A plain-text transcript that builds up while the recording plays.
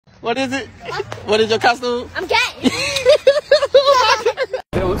What is it? What is your costume? I'm gay.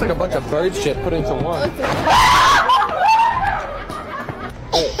 It looks like a bunch of bird shit put into one.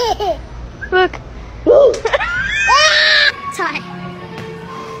 Look. Sorry.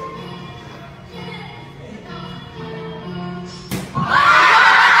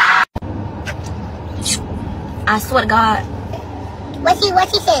 I swear to God. What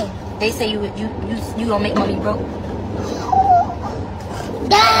she say? They say you gonna make money broke.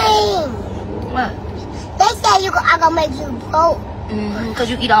 Dang! What? They say I gonna make you broke. Cause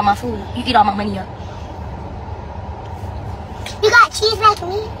you eat all my food. You eat all my money up. You got cheese like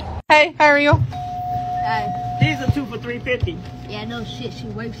me? Hey, how are you? Hi. These are 2 for $3.50. Yeah, no shit. She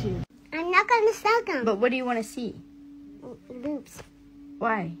works here. I'm not gonna suck them. But what do you want to see? Boobs.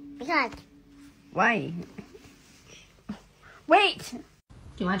 Why? Because. Why? Wait. Do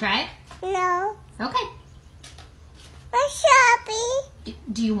you want to try it? No. Okay. I'm shopping.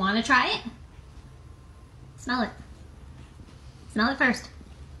 Do you want to try it? Smell it. Smell it first.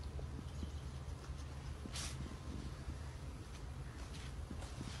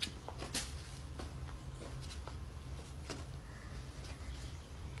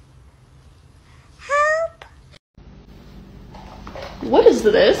 Help. What is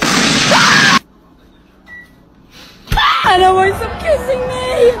this? I don't want some kissing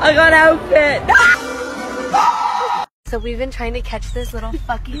me. I got outfit. So we've been trying to catch this little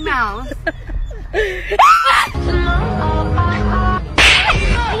fucking mouse. En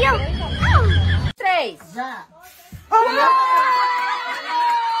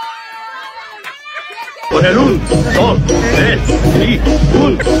 1, 2, 3,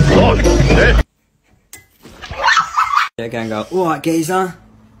 4, 1, 2, 3. Yeah, go and go, alright geezer.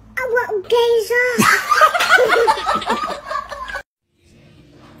 I want geezer.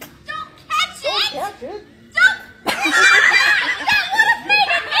 Don't catch it! Catch it.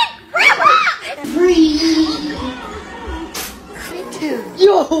 Free.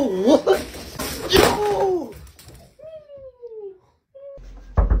 Yo, what?